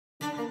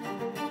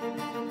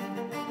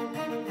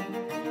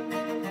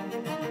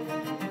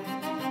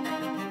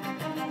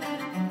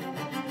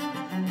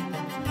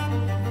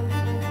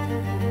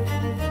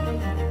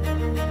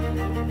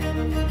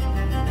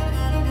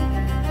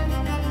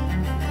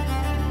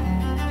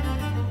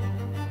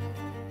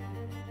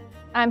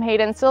I'm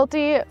Hayden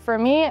Sylte. For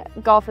me,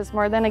 golf is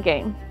more than a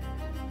game.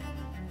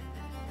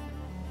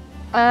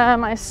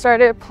 I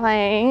started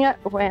playing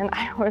when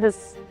I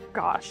was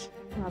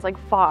like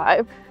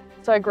 5.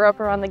 So I grew up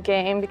around the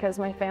game because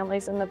my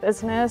family's in the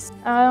business.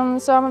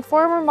 So I'm a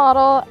former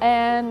model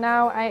and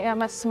now I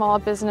am a small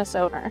business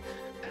owner.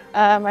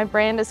 My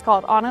brand is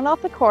called On and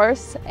Off the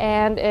Course,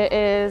 and it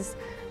is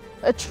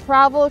a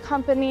travel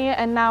company,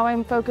 and now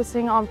I'm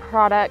focusing on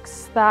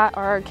products that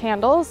are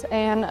candles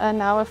and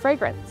now a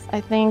fragrance. I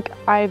think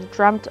I've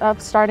dreamt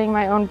of starting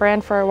my own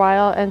brand for a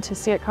while, and to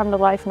see it come to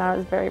life now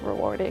is very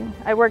rewarding.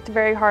 I worked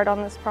very hard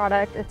on this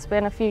product. It's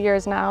been a few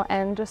years now,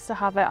 and just to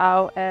have it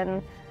out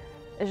and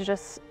is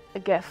just a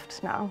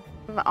gift now.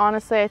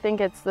 Honestly, I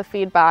think it's the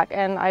feedback,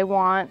 and I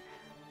want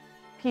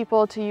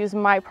people to use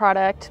my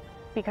product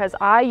because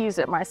I use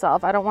it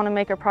myself. I don't want to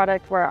make a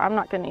product where I'm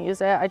not going to use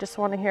it. I just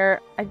want to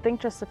hear, I think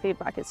just the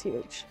feedback is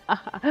huge.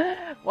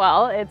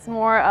 Well, it's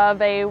more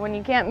of a when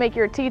you can't make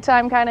your tea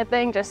time kind of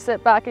thing, just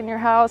sit back in your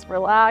house,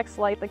 relax,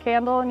 light the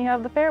candle, and you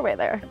have the fairway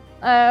there.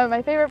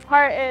 My favorite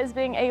part is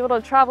being able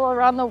to travel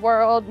around the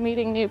world,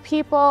 meeting new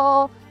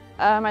people.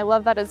 I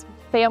love that it's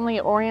family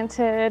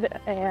oriented,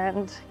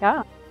 and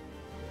yeah.